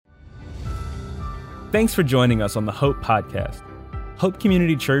Thanks for joining us on the Hope Podcast. Hope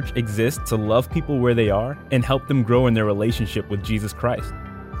Community Church exists to love people where they are and help them grow in their relationship with Jesus Christ.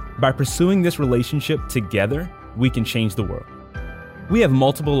 By pursuing this relationship together, we can change the world. We have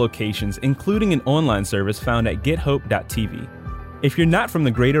multiple locations, including an online service found at gethope.tv. If you're not from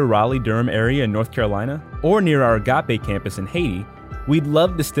the greater Raleigh-Durham area in North Carolina or near our Agape campus in Haiti, we'd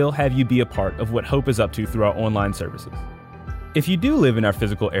love to still have you be a part of what Hope is up to through our online services. If you do live in our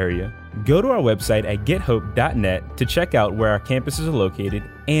physical area, go to our website at gethope.net to check out where our campuses are located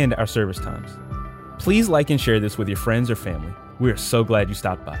and our service times. Please like and share this with your friends or family. We are so glad you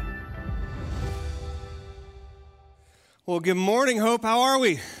stopped by. Well, good morning, Hope. How are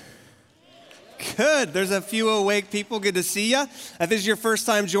we? Good. There's a few awake people. Good to see you. If this is your first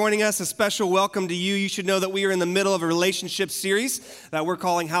time joining us, a special welcome to you. You should know that we are in the middle of a relationship series that we're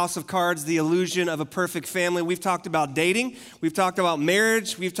calling House of Cards, The Illusion of a Perfect Family. We've talked about dating. We've talked about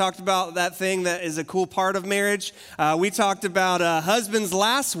marriage. We've talked about that thing that is a cool part of marriage. We talked about husbands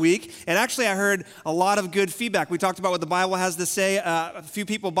last week, and actually I heard a lot of good feedback. We talked about what the Bible has to say. A few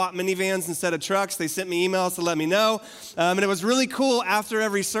people bought minivans instead of trucks. They sent me emails to let me know, and it was really cool. After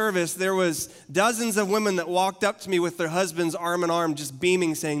every service, there was dozens of women that walked up to me with their husbands arm in arm, just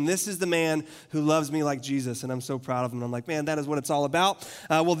beaming, saying, "This is the man who loves me like Jesus," and I'm so proud of him. I'm like, man, that is what it's all about.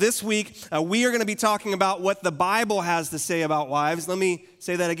 Well, this week, we are going to be talking about what the Bible has to say about wives. Let me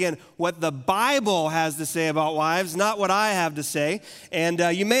say that again. What the Bible has to say about wives, not what I have to say. And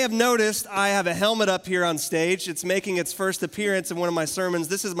you may have noticed I have a helmet up here on stage. It's making its first appearance in one of my sermons.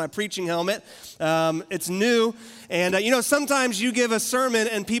 This is my preaching helmet. It's new. And, sometimes you give a sermon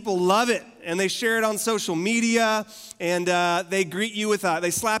and people love it. And they share it on social media, and they greet you with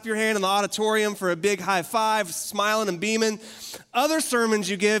they slap your hand in the auditorium for a big high five, smiling and beaming. Other sermons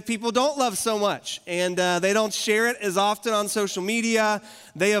you give, people don't love so much, and they don't share it as often on social media.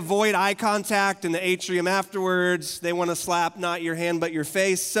 They avoid eye contact in the atrium afterwards. They want to slap not your hand but your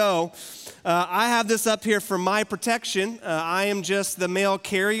face. So I have this up here for my protection. I am just the mail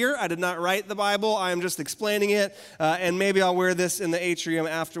carrier. I did not write the Bible. I am just explaining it, and maybe I'll wear this in the atrium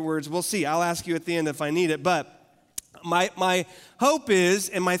afterwards. We'll see. I'll ask you at the end if I need it, but my hope is,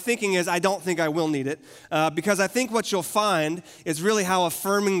 and my thinking is, I don't think I will need it, because I think what you'll find is really how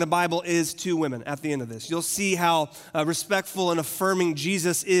affirming the Bible is to women at the end of this. You'll see how respectful and affirming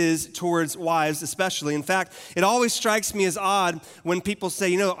Jesus is towards wives especially. In fact, it always strikes me as odd when people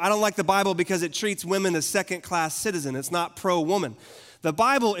say, I don't like the Bible because it treats women as second-class citizens. It's not pro-woman. The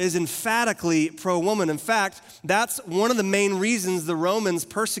Bible is emphatically pro-woman. In fact, that's one of the main reasons the Romans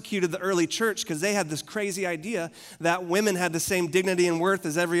persecuted the early church, because they had this crazy idea that women had the same dignity and worth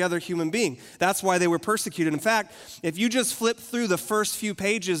as every other human being. That's why they were persecuted. In fact, if you just flip through the first few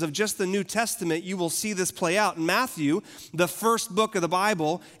pages of just the New Testament, you will see this play out. In Matthew, the first book of the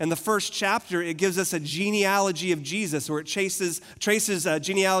Bible, and the first chapter, it gives us a genealogy of Jesus, or it traces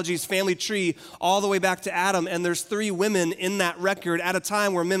genealogy's family tree all the way back to Adam, and there's 3 women in that record at a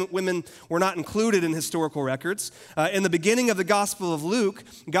time where women were not included in historical records. In the beginning of the Gospel of Luke,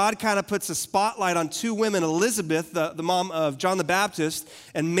 God kind of puts a spotlight on 2 women, Elizabeth, the mom of John the Baptist,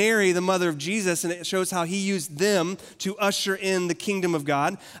 and Mary, the mother of Jesus, and it shows how he used them to usher in the kingdom of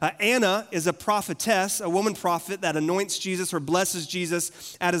God. Anna is a prophetess, a woman prophet that anoints Jesus or blesses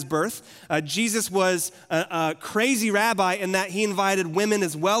Jesus at his birth. Jesus was a crazy rabbi in that he invited women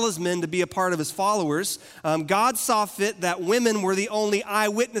as well as men to be a part of his followers. God saw fit that women were the only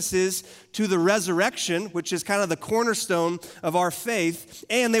eyewitnesses to the resurrection, which is kind of the cornerstone of our faith,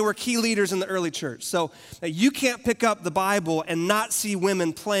 and they were key leaders in the early church. So you can't pick up the Bible and not see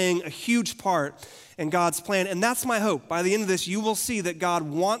women playing a huge part in God's plan, and that's my hope. By the end of this, you will see that God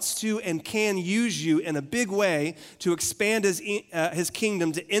wants to and can use you in a big way to expand his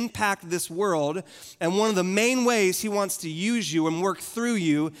kingdom, to impact this world, and one of the main ways he wants to use you and work through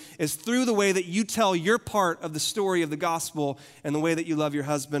you is through the way that you tell your part of the story of the gospel, and the way that you love your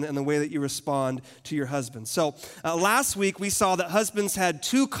husband, and the way that you respond to your husband. So last week, we saw that husbands had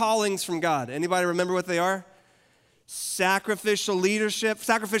 2 callings from God. Anybody remember what they are? Sacrificial leadership,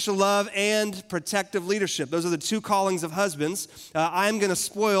 sacrificial love, and protective leadership. Those are the 2 callings of husbands. I'm going to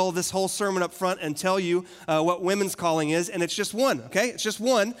spoil this whole sermon up front and tell you what women's calling is, and it's just one, okay? It's just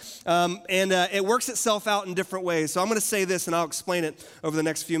one, and it works itself out in different ways. So I'm going to say this, and I'll explain it over the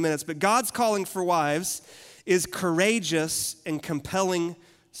next few minutes. But God's calling for wives is courageous and compelling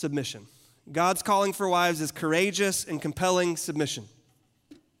submission. God's calling for wives is courageous and compelling submission.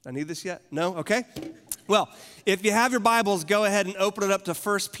 I need this yet? No? Okay. Well, if you have your Bibles, go ahead and open it up to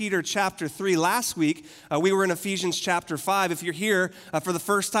 1 Peter chapter 3. Last week, we were in Ephesians chapter 5. If you're here for the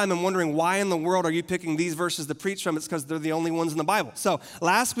first time and wondering why in the world are you picking these verses to preach from, it's because they're the only ones in the Bible. So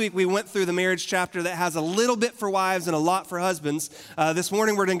last week, we went through the marriage chapter that has a little bit for wives and a lot for husbands. This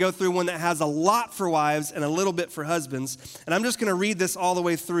morning, we're going to go through one that has a lot for wives and a little bit for husbands. And I'm just going to read this all the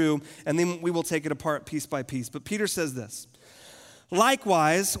way through, and then we will take it apart piece by piece. But Peter says this: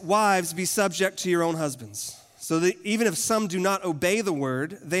 "Likewise, wives, be subject to your own husbands, so that even if some do not obey the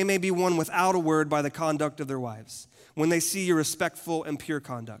word, they may be won without a word by the conduct of their wives, when they see your respectful and pure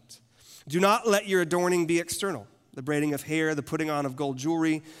conduct. Do not let your adorning be external, the braiding of hair, the putting on of gold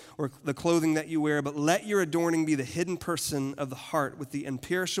jewelry, or the clothing that you wear, but let your adorning be the hidden person of the heart with the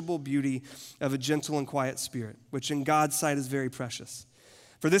imperishable beauty of a gentle and quiet spirit, which in God's sight is very precious.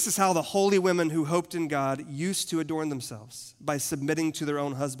 For this is how the holy women who hoped in God used to adorn themselves, by submitting to their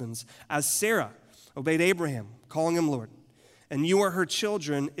own husbands, as Sarah obeyed Abraham, calling him Lord. And you are her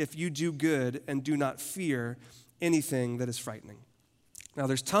children if you do good and do not fear anything that is frightening." Now,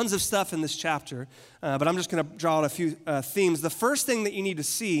 there's tons of stuff in this chapter, but I'm just going to draw out a few themes. The first thing that you need to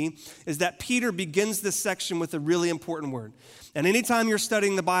see is that Peter begins this section with a really important word. And anytime you're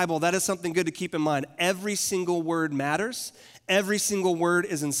studying the Bible, that is something good to keep in mind. Every single word matters. Every single word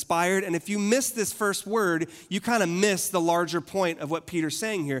is inspired. And if you miss this first word, you kind of miss the larger point of what Peter's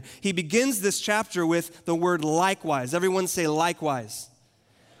saying here. He begins this chapter with the word likewise. Everyone say likewise.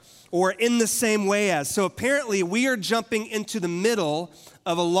 Or in the same way as. So apparently we are jumping into the middle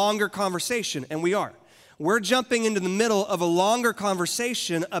of a longer conversation, and we are. We're jumping into the middle of a longer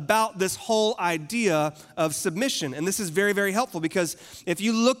conversation about this whole idea of submission. And this is very, very helpful, because if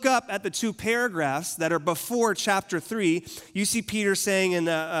you look up at the two paragraphs that are before chapter 3, you see Peter saying in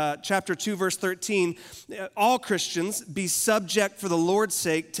chapter 2, verse 13, "All Christians be subject for the Lord's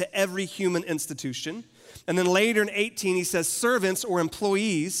sake to every human institution." And then later in 18, he says, "Servants or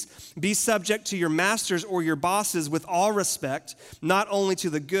employees, be subject to your masters or your bosses with all respect, not only to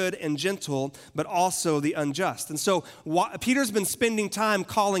the good and gentle, but also the unjust." And so Peter's been spending time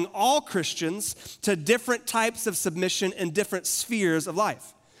calling all Christians to different types of submission in different spheres of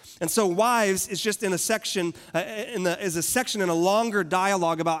life. And so wives is just in a section, is a section in a longer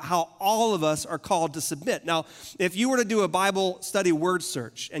dialogue about how all of us are called to submit. Now, if you were to do a Bible study word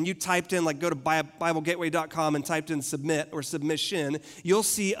search and you typed in, like go to BibleGateway.com and typed in submit or submission, you'll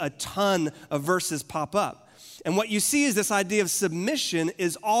see a ton of verses pop up. And what you see is this idea of submission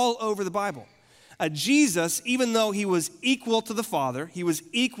is all over the Bible. Jesus, even though he was equal to the Father, he was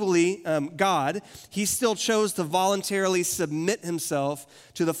equally God, he still chose to voluntarily submit himself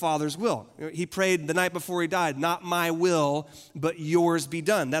to the Father's will. He prayed the night before he died, "Not my will, but yours be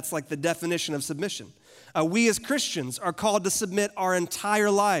done." That's like the definition of submission. We as Christians are called to submit our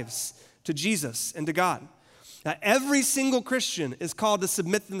entire lives to Jesus and to God. Every single Christian is called to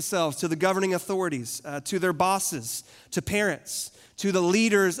submit themselves to the governing authorities, to their bosses, to parents, to the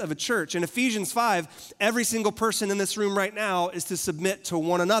leaders of a church. In Ephesians 5, every single person in this room right now is to submit to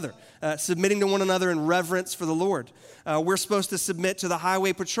one another, submitting to one another in reverence for the Lord. We're supposed to submit to the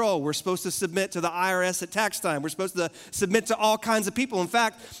highway patrol. We're supposed to submit to the IRS at tax time. We're supposed to submit to all kinds of people. In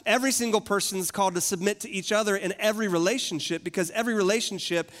fact, every single person is called to submit to each other in every relationship, because every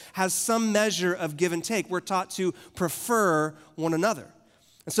relationship has some measure of give and take. We're taught to prefer one another.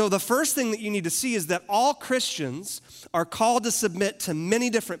 And so the first thing that you need to see is that all Christians are called to submit to many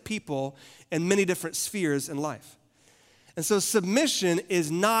different people in many different spheres in life. And so submission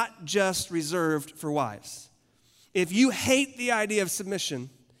is not just reserved for wives. If you hate the idea of submission,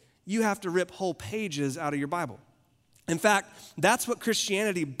 you have to rip whole pages out of your Bible. In fact, that's what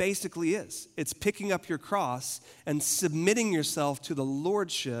Christianity basically is. It's picking up your cross and submitting yourself to the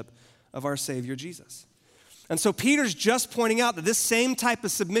lordship of our Savior Jesus. And so Peter's just pointing out that this same type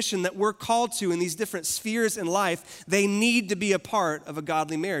of submission that we're called to in these different spheres in life, they need to be a part of a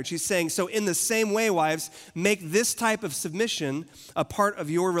godly marriage. He's saying, so in the same way, wives, make this type of submission a part of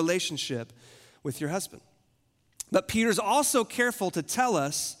your relationship with your husband. But Peter's also careful to tell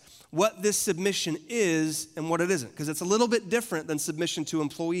us what this submission is and what it isn't, because it's a little bit different than submission to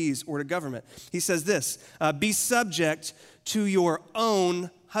employees or to government. He says this, be subject to your own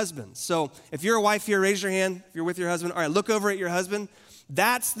husbands. So if you're a wife here, raise your hand if you're with your husband. All right, look over at your husband.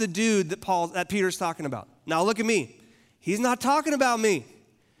 That's the dude that Peter's talking about. Now look at me. He's not talking about me.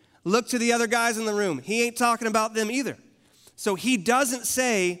 Look to the other guys in the room. He ain't talking about them either. So he doesn't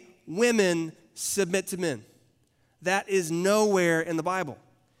say women submit to men. That is nowhere in the Bible.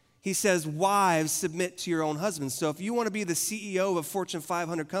 He says, wives, submit to your own husbands. So if you want to be the CEO of a Fortune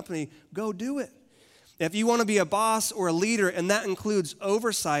 500 company, go do it. If you want to be a boss or a leader, and that includes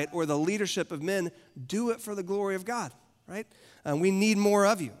oversight or the leadership of men, do it for the glory of God, right? We need more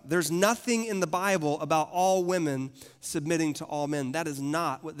of you. There's nothing in the Bible about all women submitting to all men. That is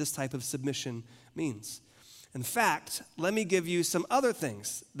not what this type of submission means. In fact, let me give you some other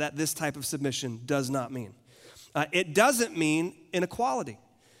things that this type of submission does not mean. It doesn't mean inequality.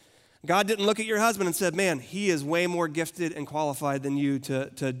 God didn't look at your husband and said, man, he is way more gifted and qualified than you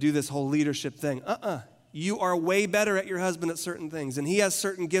to do this whole leadership thing. You are way better at your husband at certain things, and he has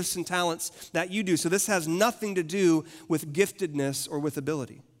certain gifts and talents that you do. So this has nothing to do with giftedness or with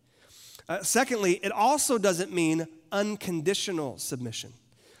ability. Secondly, it also doesn't mean unconditional submission.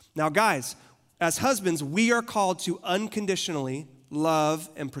 Now, guys, as husbands, we are called to unconditionally love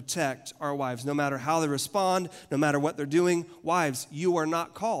and protect our wives, no matter how they respond, no matter what they're doing. Wives, you are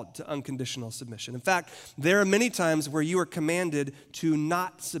not called to unconditional submission. In fact, there are many times where you are commanded to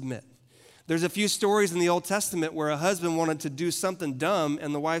not submit. There's a few stories in the Old Testament where a husband wanted to do something dumb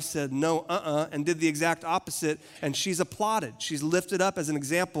and the wife said, no, and did the exact opposite, and she's applauded. She's lifted up as an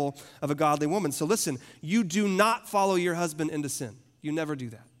example of a godly woman. So listen, you do not follow your husband into sin. You never do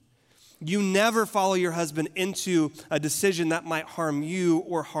that. You never follow your husband into a decision that might harm you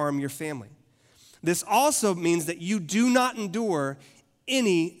or harm your family. This also means that you do not endure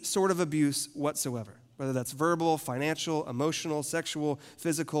any sort of abuse whatsoever, whether that's verbal, financial, emotional, sexual,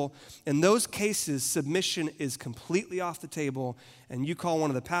 physical. In those cases, submission is completely off the table, and you call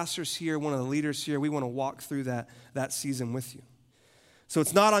one of the pastors here, one of the leaders here. We want to walk through that season with you. So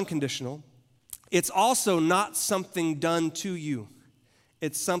it's not unconditional. It's also not something done to you.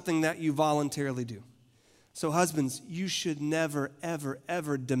 It's something that you voluntarily do. So husbands, you should never, ever,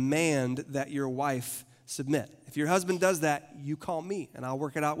 ever demand that your wife submit. If your husband does that, you call me and I'll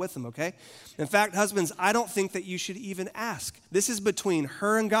work it out with him, okay? In fact, husbands, I don't think that you should even ask. This is between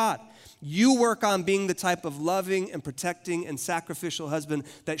her and God. You work on being the type of loving and protecting and sacrificial husband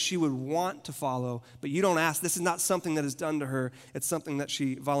that she would want to follow, but you don't ask. This is not something that is done to her. It's something that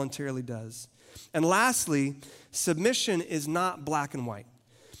she voluntarily does. And lastly, submission is not black and white.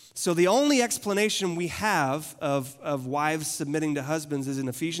 So the only explanation we have of wives submitting to husbands is in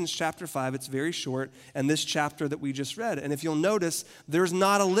Ephesians chapter 5. It's very short, and this chapter that we just read. And if you'll notice, there's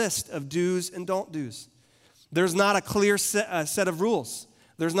not a list of do's and don't do's. There's not a clear set of rules.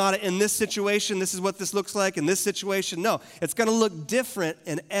 There's not in this situation, this is what this looks like. In this situation, no. It's going to look different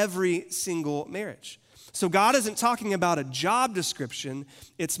in every single marriage. So God isn't talking about a job description.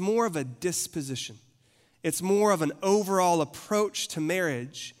 It's more of a disposition. It's more of an overall approach to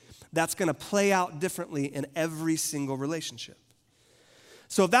marriage that's going to play out differently in every single relationship.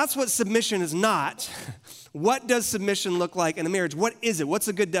 So if that's what submission is not, what does submission look like in a marriage? What is it? What's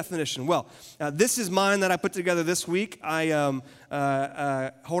a good definition? Well, this is mine that I put together this week. I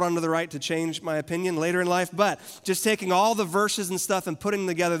hold on to the right to change my opinion later in life, but just taking all the verses and stuff and putting them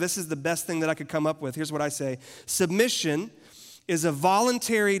together, this is the best thing that I could come up with. Here's what I say. Submission is a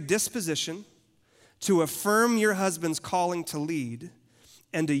voluntary disposition to affirm your husband's calling to lead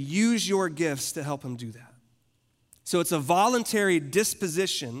and to use your gifts to help him do that. So it's a voluntary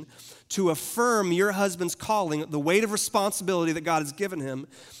disposition to affirm your husband's calling, the weight of responsibility that God has given him,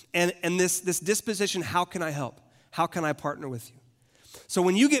 and this disposition, how can I help? How can I partner with you? So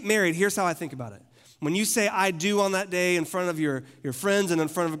when you get married, here's how I think about it. When you say I do on that day in front of your friends and in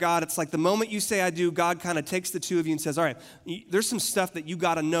front of God, it's like the moment you say I do, God kind of takes the two of you and says, all right, there's some stuff that you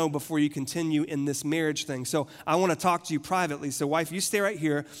got to know before you continue in this marriage thing. So I want to talk to you privately. So wife, you stay right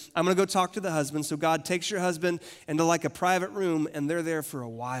here. I'm going to go talk to the husband. So God takes your husband into like a private room, and they're there for a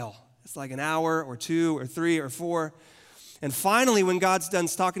while. It's like an hour or 2 or 3 or 4. And finally, when God's done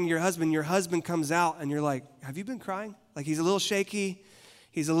talking to your husband comes out and you're like, have you been crying? Like he's a little shaky.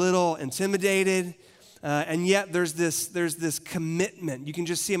 He's a little intimidated. And yet there's this commitment. You can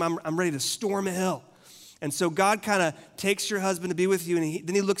just see him, I'm ready to storm a hill. And so God kind of takes your husband to be with you, and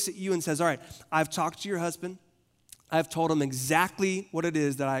then he looks at you and says, all right, I've talked to your husband. I've told him exactly what it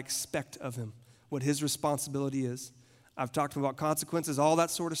is that I expect of him, what his responsibility is. I've talked to him about consequences, all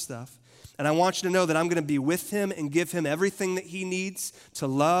that sort of stuff. And I want you to know that I'm going to be with him and give him everything that he needs to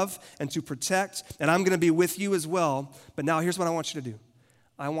love and to protect. And I'm going to be with you as well. But now here's what I want you to do.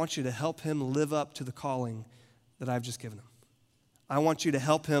 I want you to help him live up to the calling that I've just given him. I want you to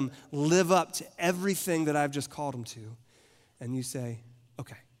help him live up to everything that I've just called him to. And you say,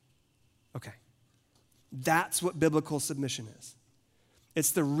 okay. That's what biblical submission is.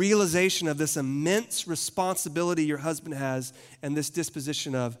 It's the realization of this immense responsibility your husband has and this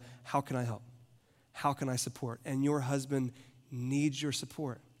disposition of, how can I help? How can I support? And your husband needs your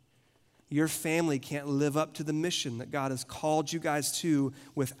support. Your family can't live up to the mission that God has called you guys to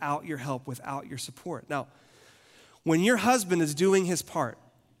without your help, without your support. Now, when your husband is doing his part,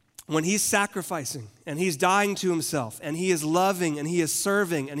 when he's sacrificing and he's dying to himself and he is loving and he is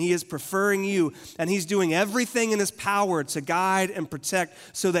serving and he is preferring you and he's doing everything in his power to guide and protect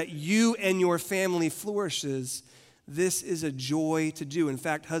so that you and your family flourishes, this is a joy to do. In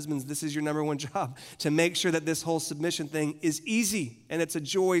fact, husbands, this is your number one job, to make sure that this whole submission thing is easy and it's a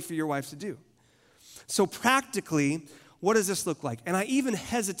joy for your wife to do. So practically, what does this look like? And I even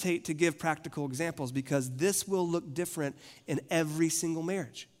hesitate to give practical examples because this will look different in every single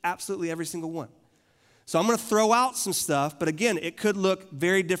marriage, absolutely every single one. So I'm going to throw out some stuff, but again, it could look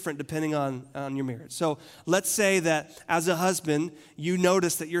very different depending on your marriage. So let's say that as a husband, you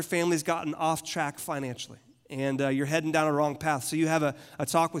notice that your family's gotten off track financially and you're heading down a wrong path. So you have a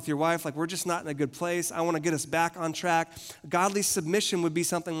talk with your wife, like, we're just not in a good place. I want to get us back on track. Godly submission would be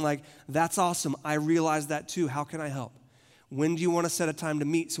something like, that's awesome. I realize that too. How can I help? When do you want to set a time to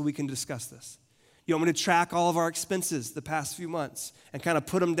meet so we can discuss this? You want me to track all of our expenses the past few months and kind of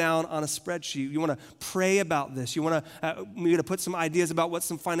put them down on a spreadsheet? You want to pray about this? You want me to put some ideas about what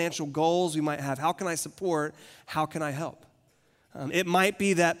some financial goals we might have? How can I support? How can I help? It might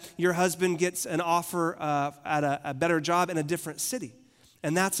be that your husband gets an offer at a better job in a different city,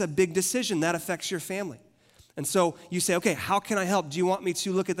 and that's a big decision. That affects your family. And so you say, okay, how can I help? Do you want me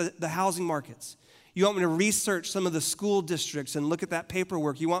to look at the housing markets? You want me to research some of the school districts and look at that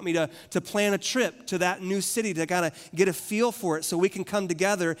paperwork? You want me to plan a trip to that new city to kind of get a feel for it so we can come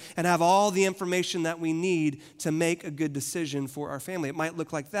together and have all the information that we need to make a good decision for our family? It might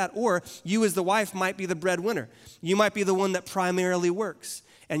look like that. Or you as the wife might be the breadwinner. You might be the one that primarily works.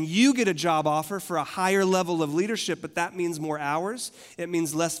 And you get a job offer for a higher level of leadership, but that means more hours. It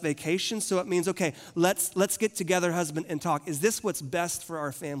means less vacation. So it means, okay, let's get together, husband, and talk. Is this what's best for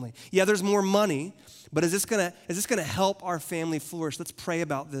our family? Yeah, there's more money, but is this gonna help our family flourish? Let's pray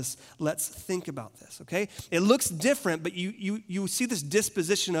about this. Let's think about this, okay? It looks different, but you see this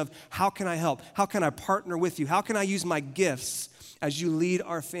disposition of, how can I help? How can I partner with you? How can I use my gifts as you lead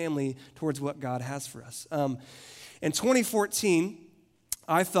our family towards what God has for us? In 2014,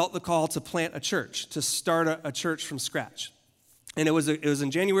 I felt the call to plant a church, to start a church from scratch. And it was in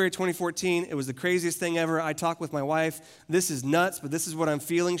January 2014. It was the craziest thing ever. I talked with my wife. This is nuts, but this is what I'm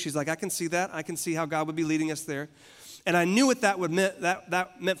feeling. She's like, I can see that. I can see how God would be leading us there. And I knew what that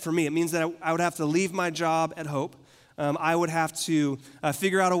meant for me. It means that I would have to leave my job at Hope. I would have to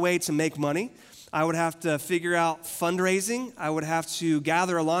figure out a way to make money. I would have to figure out fundraising. I would have to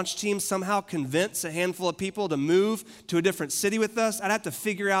gather a launch team, somehow convince a handful of people to move to a different city with us. I'd have to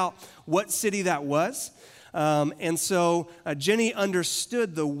figure out what city that was. And so Jenny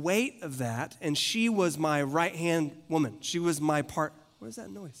understood the weight of that, and she was my right-hand woman. She was my part. What is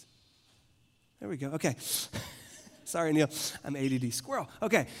that noise? There we go. Okay. Sorry, Neil. I'm ADD squirrel.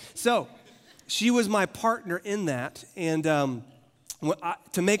 Okay. So she was my partner in that, and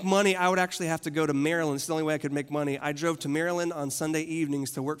to make money, I would actually have to go to Maryland. It's the only way I could make money. I drove to Maryland on Sunday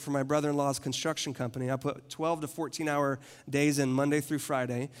evenings to work for my brother-in-law's construction company. I put 12 to 14-hour days in Monday through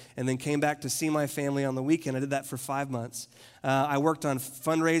Friday, and then came back to see my family on the weekend. I did that for 5 months. I worked on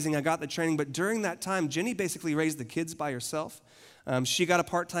fundraising. I got the training. But during that time, Jenny basically raised the kids by herself. She got a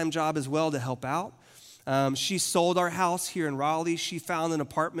part-time job as well to help out. She sold our house here in Raleigh. She found an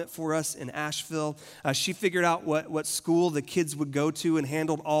apartment for us in Asheville. She figured out what school the kids would go to and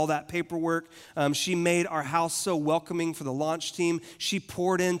handled all that paperwork. She made our house so welcoming for the launch team. She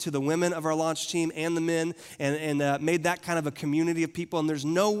poured into the women of our launch team and the men and made that kind of a community of people. And there's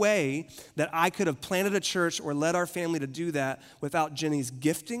no way that I could have planted a church or led our family to do that without Jenny's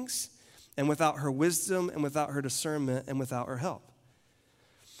giftings and without her wisdom and without her discernment and without her help.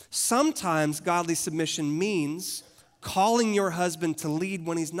 Sometimes godly submission means calling your husband to lead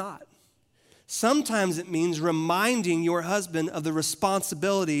when he's not. Sometimes it means reminding your husband of the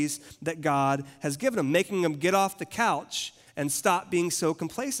responsibilities that God has given him, making him get off the couch and stop being so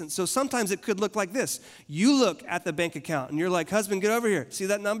complacent. So sometimes it could look like this. You look at the bank account and you're like, husband, get over here. See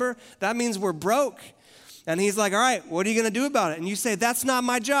that number? That means we're broke. And he's like, all right, what are you going to do about it? And you say, that's not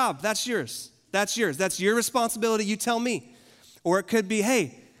my job. That's yours. That's yours. That's your responsibility. You tell me. Or it could be,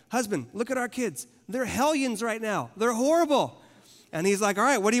 hey, husband, look at our kids. They're hellions right now. They're horrible. And he's like, all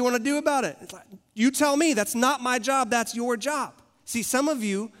right, what do you want to do about it? It's like, you tell me. That's not my job. That's your job. See, some of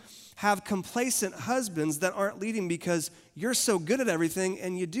you have complacent husbands that aren't leading because you're so good at everything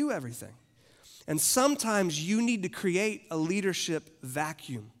and you do everything. And sometimes you need to create a leadership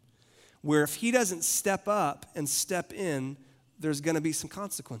vacuum where if he doesn't step up and step in, there's going to be some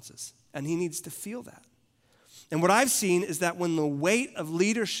consequences. And he needs to feel that. And what I've seen is that when the weight of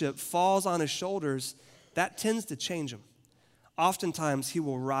leadership falls on his shoulders, that tends to change him. Oftentimes, he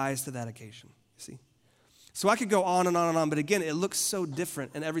will rise to that occasion, you see. So I could go on and on and on, but again, it looks so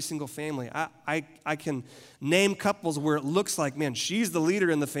different in every single family. I can name couples where it looks like, man, she's the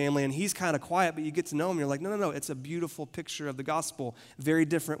leader in the family, and he's kind of quiet, but you get to know him, and you're like, no, it's a beautiful picture of the gospel, very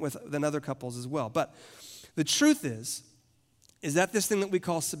different than other couples as well. But the truth is that this thing that we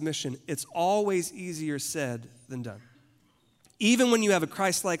call submission, it's always easier said than done. Even when you have a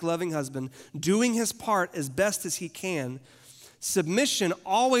Christ-like loving husband doing his part as best as he can, submission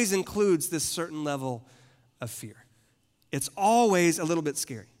always includes this certain level of fear. It's always a little bit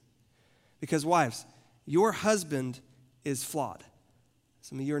scary. Because wives, your husband is flawed.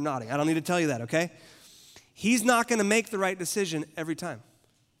 Some of you are nodding. I don't need to tell you that, okay? He's not going to make the right decision every time.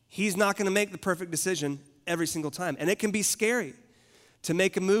 He's not going to make the perfect decision every single time. And it can be scary to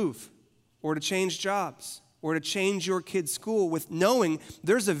make a move or to change jobs or to change your kid's school with knowing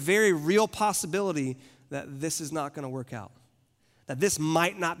there's a very real possibility that this is not going to work out, that this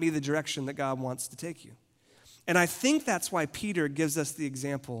might not be the direction that God wants to take you. And I think that's why Peter gives us the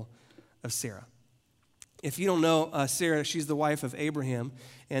example of Sarah. If you don't know Sarah, she's the wife of Abraham,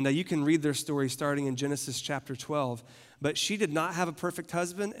 and you can read their story starting in Genesis chapter 12. But she did not have a perfect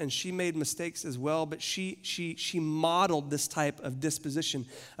husband, and she made mistakes as well, but she modeled this type of disposition.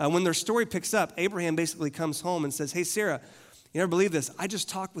 When their story picks up, Abraham basically comes home and says, hey, Sarah, you never believe this, I just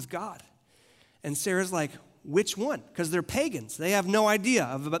talked with God. And Sarah's like, which one? Because they're pagans. They have no idea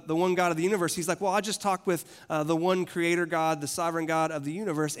of the one God of the universe. He's like, well, I just talked with the one creator God, the sovereign God of the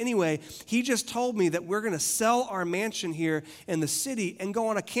universe. Anyway, he just told me that we're going to sell our mansion here in the city and go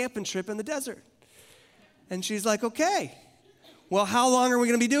on a camping trip in the desert. And she's like, okay, well, how long are we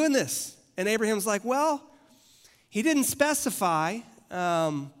going to be doing this? And Abraham's like, well, he didn't specify,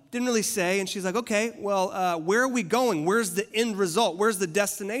 didn't really say. And she's like, okay, well, where are we going? Where's the end result? Where's the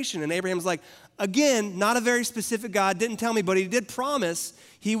destination? And Abraham's like, again, not a very specific God, didn't tell me, but he did promise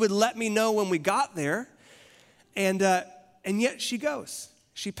he would let me know when we got there. And yet she goes.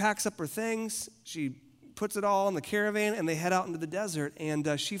 She packs up her things. She puts it all in the caravan, and they head out into the desert.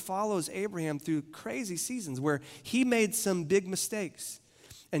 And she follows Abraham through crazy seasons where he made some big mistakes.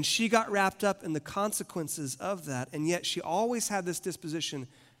 And she got wrapped up in the consequences of that. And yet she always had this disposition,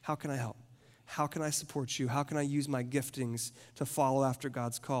 how can I help? How can I support you? How can I use my giftings to follow after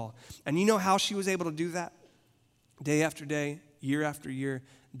God's call? And you know how she was able to do that? Day after day, year after year,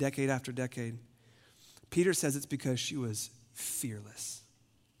 decade after decade. Peter says it's because she was fearless.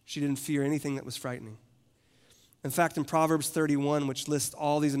 She didn't fear anything that was frightening. In fact, in Proverbs 31, which lists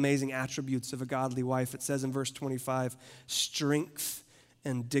all these amazing attributes of a godly wife, it says in verse 25, strength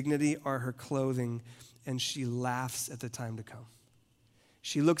and dignity are her clothing, and she laughs at the time to come.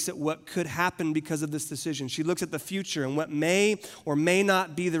 She looks at what could happen because of this decision. She looks at the future and what may or may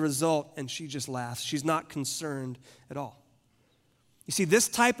not be the result, and she just laughs. She's not concerned at all. You see, this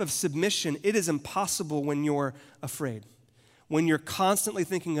type of submission, it is impossible when you're afraid. When you're constantly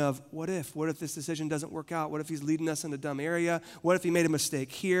thinking of, what if this decision doesn't work out? What if he's leading us in a dumb area? What if he made a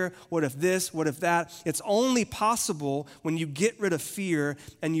mistake here? What if this? What if that? It's only possible when you get rid of fear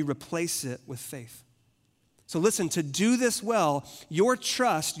and you replace it with faith. So listen, to do this well, your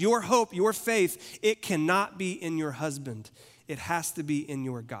trust, your hope, your faith, it cannot be in your husband. It has to be in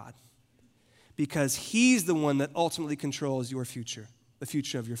your God. Because he's the one that ultimately controls your future. The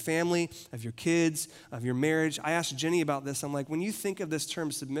future of your family, of your kids, of your marriage. I asked Jenny about this. I'm like, when you think of this term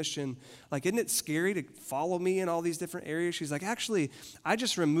submission, like, isn't it scary to follow me in all these different areas? She's like, actually, I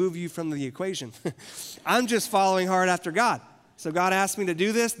just remove you from the equation. I'm just following hard after God. So God asked me to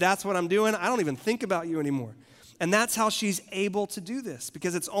do this. That's what I'm doing. I don't even think about you anymore. And that's how she's able to do this,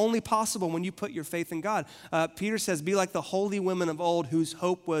 because it's only possible when you put your faith in God. Peter says, be like the holy women of old whose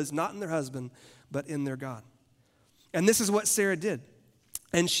hope was not in their husband, but in their God. And this is what Sarah did.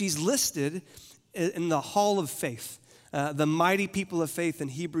 And she's listed in the hall of faith, the mighty people of faith in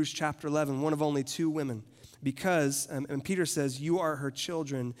Hebrews chapter 11, one of only two women. Because, and Peter says, you are her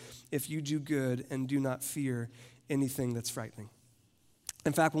children if you do good and do not fear anything that's frightening.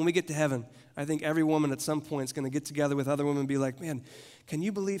 In fact, when we get to heaven, I think every woman at some point is going to get together with other women and be like, man, can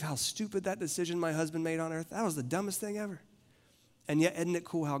you believe how stupid that decision my husband made on earth? That was the dumbest thing ever. And yet, isn't it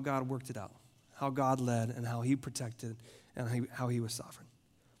cool how God worked it out? How God led and how he protected and how he was sovereign.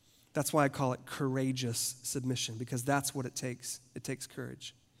 That's why I call it courageous submission, because that's what it takes. It takes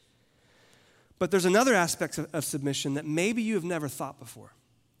courage. But there's another aspect of submission that maybe you have never thought before.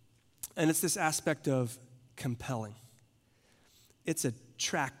 And it's this aspect of compelling. It's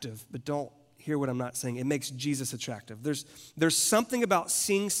attractive, but don't hear what I'm not saying. It makes Jesus attractive. There's something about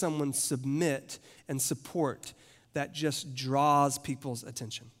seeing someone submit and support that just draws people's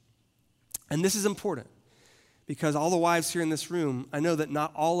attention. And this is important because all the wives here in this room, I know that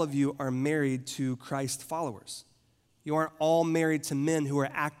not all of you are married to Christ followers. You aren't all married to men who are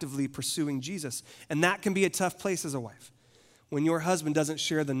actively pursuing Jesus. And that can be a tough place as a wife. When your husband doesn't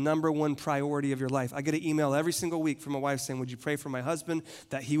share the number one priority of your life. I get an email every single week from a wife saying, would you pray for my husband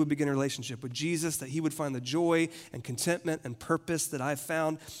that he would begin a relationship with Jesus, that he would find the joy and contentment and purpose that I've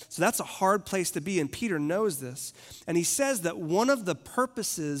found. So that's a hard place to be, and Peter knows this. And he says that one of the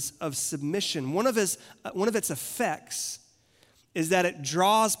purposes of submission, one of its effects is that it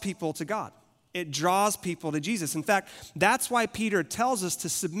draws people to God. It draws people to Jesus. In fact, that's why Peter tells us to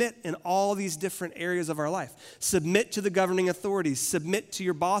submit in all these different areas of our life. Submit to the governing authorities. Submit to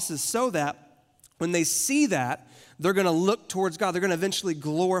your bosses so that when they see that, they're going to look towards God. They're going to eventually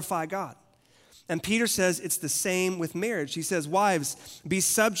glorify God. And Peter says it's the same with marriage. He says, wives, be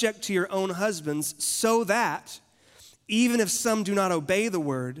subject to your own husbands so that even if some do not obey the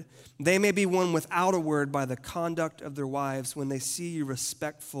word, they may be won without a word by the conduct of their wives when they see you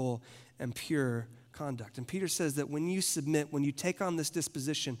respectful and pure conduct. And Peter says that when you submit, when you take on this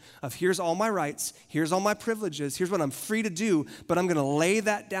disposition of here's all my rights, here's all my privileges, here's what I'm free to do, but I'm going to lay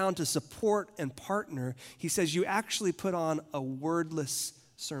that down to support and partner, he says you actually put on a wordless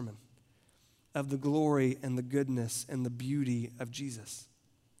sermon of the glory and the goodness and the beauty of Jesus.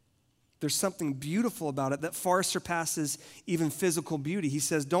 There's something beautiful about it that far surpasses even physical beauty. He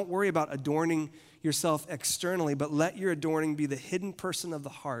says, don't worry about adorning yourself externally, but let your adorning be the hidden person of the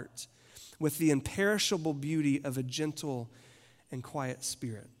heart with the imperishable beauty of a gentle and quiet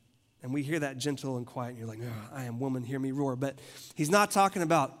spirit. And we hear that gentle and quiet, and you're like, oh, I am woman, hear me roar. But he's not talking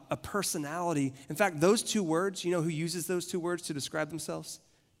about a personality. In fact, those two words, you know who uses those two words to describe themselves?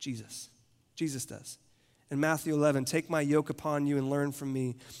 Jesus. Jesus does. In Matthew 11, take my yoke upon you and learn from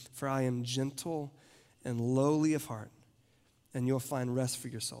me, for I am gentle and lowly of heart, and you'll find rest for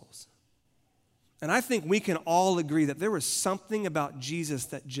your souls. And I think we can all agree that there was something about Jesus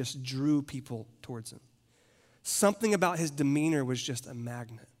that just drew people towards him. Something about his demeanor was just a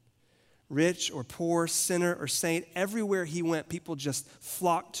magnet. Rich or poor, sinner or saint, everywhere he went, people just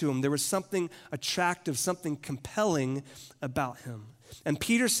flocked to him. There was something attractive, something compelling about him. And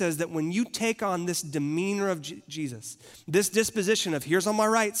Peter says that when you take on this demeanor of Jesus, this disposition of here's all my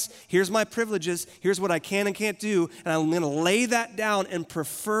rights, here's my privileges, here's what I can and can't do, and I'm going to lay that down and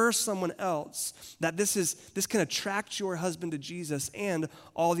prefer someone else, that this can attract your husband to Jesus and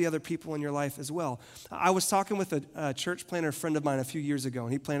all the other people in your life as well. I was talking with a church planter friend of mine a few years ago,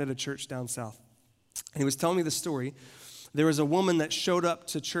 and he planted a church down south. And he was telling me the story. There was a woman that showed up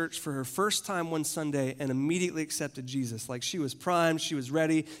to church for her first time one Sunday and immediately accepted Jesus. Like she was primed, she was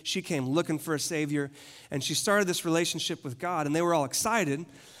ready, she came looking for a Savior, and she started this relationship with God, and they were all excited.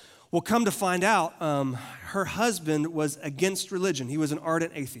 Well, come to find out, her husband was against religion. He was an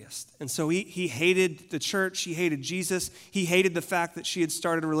ardent atheist. And so he hated the church, he hated Jesus, he hated the fact that she had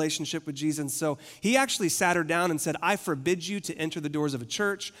started a relationship with Jesus. And so he actually sat her down and said, I forbid you to enter the doors of a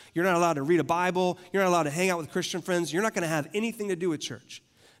church. You're not allowed to read a Bible. You're not allowed to hang out with Christian friends. You're not going to have anything to do with church.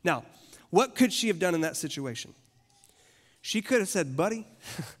 Now, what could she have done in that situation? She could have said, buddy,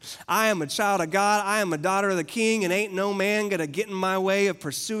 I am a child of God. I am a daughter of the King, and ain't no man going to get in my way of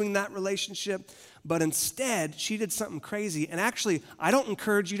pursuing that relationship. But instead, she did something crazy. And actually, I don't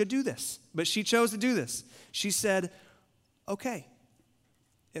encourage you to do this, but she chose to do this. She said, okay,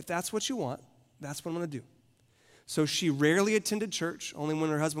 if that's what you want, that's what I'm going to do. So she rarely attended church, only when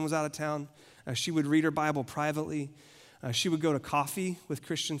her husband was out of town. She would read her Bible privately. She would go to coffee with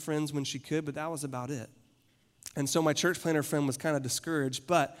Christian friends when she could, but that was about it. And so my church planter friend was kind of discouraged,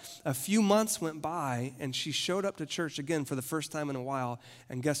 but a few months went by, and she showed up to church again for the first time in a while,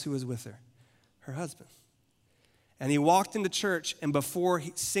 and guess who was with her? Her husband. And he walked into church, and before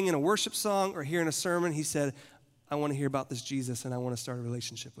singing a worship song or hearing a sermon, he said, I want to hear about this Jesus, and I want to start a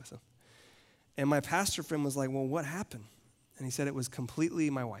relationship with him. And my pastor friend was like, well, what happened? And he said, it was completely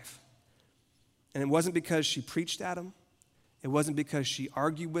my wife. And it wasn't because she preached at him. It wasn't because she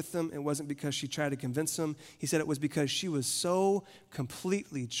argued with them. It wasn't because she tried to convince them. He said it was because she was so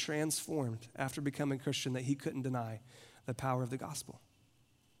completely transformed after becoming Christian that he couldn't deny the power of the gospel.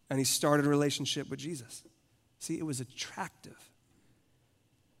 And he started a relationship with Jesus. See, it was attractive.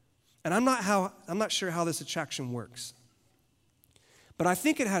 And I'm not sure how this attraction works. But I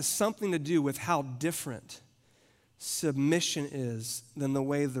think it has something to do with how different submission is than the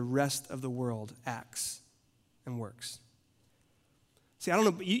way the rest of the world acts and works. See, I don't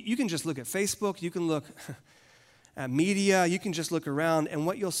know, you can just look at Facebook, you can look at media, you can just look around, and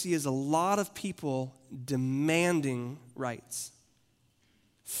what you'll see is a lot of people demanding rights,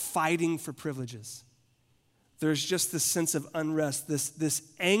 fighting for privileges, There's just this sense of unrest, this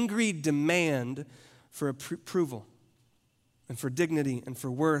angry demand for approval and for dignity and for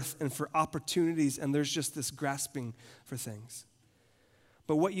worth and for opportunities, and there's just this grasping for things.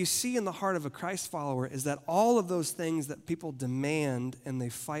 But what you see in the heart of a Christ follower is that all of those things that people demand and they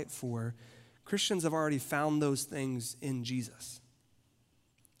fight for, Christians have already found those things in Jesus.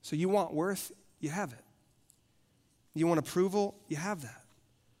 So you want worth, you have it. You want approval, you have that.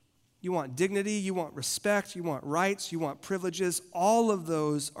 You want dignity, you want respect, you want rights, you want privileges. All of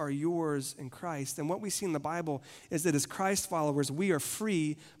those are yours in Christ. And what we see in the Bible is that as Christ followers, we are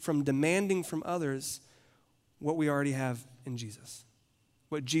free from demanding from others what we already have in Jesus,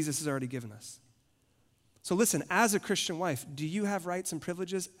 what Jesus has already given us. So listen, as a Christian wife, do you have rights and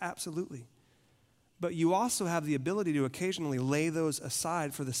privileges? Absolutely. But you also have the ability to occasionally lay those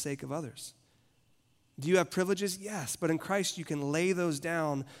aside for the sake of others. Do you have privileges? Yes, but in Christ you can lay those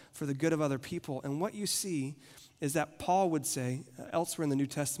down for the good of other people. And what you see is that Paul would say, elsewhere in the New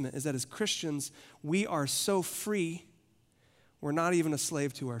Testament, is that as Christians, we are so free, we're not even a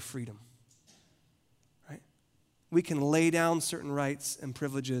slave to our freedom, right? We can lay down certain rights and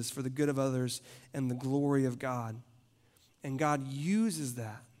privileges for the good of others and the glory of God. And God uses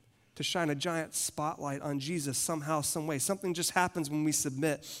that to shine a giant spotlight on Jesus somehow, some way. Something just happens when we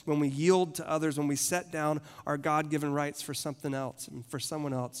submit, when we yield to others, when we set down our God-given rights for something else and for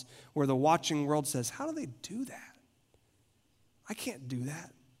someone else, where the watching world says, how do they do that? I can't do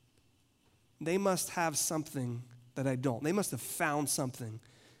that. They must have something that I don't. They must have found something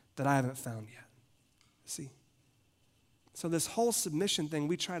that I haven't found yet. See? So this whole submission thing,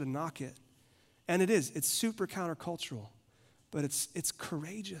 we try to knock it. And it's super countercultural. But it's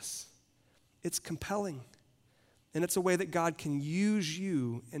courageous, it's compelling, and it's a way that God can use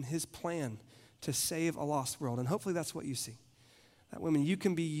you in his plan to save a lost world. And hopefully that's what you see. That women, you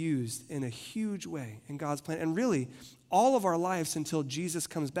can be used in a huge way in God's plan. And really, all of our lives until Jesus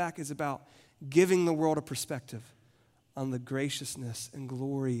comes back is about giving the world a perspective on the graciousness and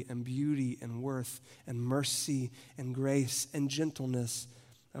glory and beauty and worth and mercy and grace and gentleness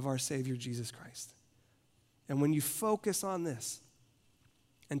of our Savior, Jesus Christ. And when you focus on this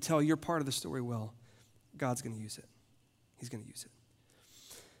and tell your part of the story well, God's going to use it. He's going to use it.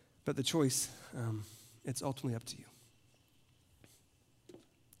 But the choice, it's ultimately up to you. Am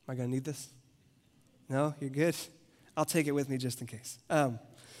I going to need this? No? You're good? I'll take it with me just in case.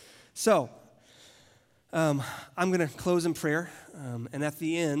 I'm going to close in prayer, and at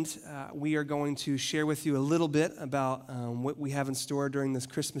the end, we are going to share with you a little bit about what we have in store during this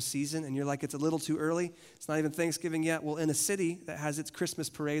Christmas season, and you're like, it's a little too early. It's not even Thanksgiving yet. Well, in a city that has its Christmas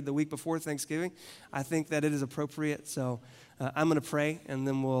parade the week before Thanksgiving, I think that it is appropriate, so I'm going to pray, and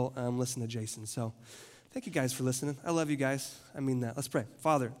then we'll listen to Jason. So thank you guys for listening. I love you guys. I mean that. Let's pray.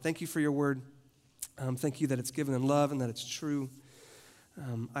 Father, thank you for your word. Thank you that it's given in love and that it's true.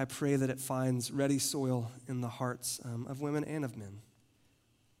 I pray that it finds ready soil in the hearts of women and of men.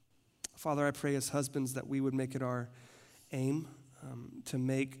 Father, I pray as husbands that we would make it our aim to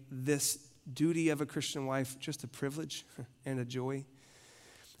make this duty of a Christian wife just a privilege and a joy.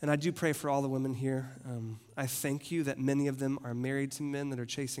 And I do pray for all the women here. I thank you that many of them are married to men that are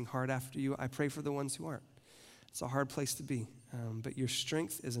chasing hard after you. I pray for the ones who aren't. It's a hard place to be, but your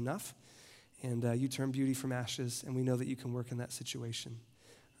strength is enough. And you turn beauty from ashes, and we know that you can work in that situation.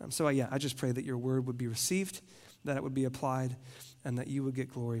 I just pray that your word would be received, that it would be applied, and that you would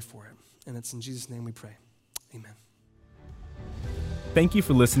get glory for it. And it's in Jesus' name we pray. Amen. Thank you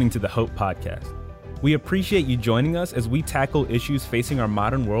for listening to the Hope Podcast. We appreciate you joining us as we tackle issues facing our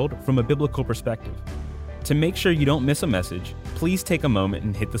modern world from a biblical perspective. To make sure you don't miss a message, please take a moment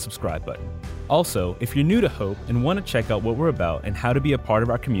and hit the subscribe button. Also, if you're new to Hope and want to check out what we're about and how to be a part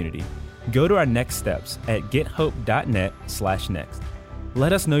of our community, go to our next steps at gethope.net/next.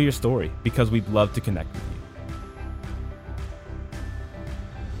 Let us know your story because we'd love to connect with you.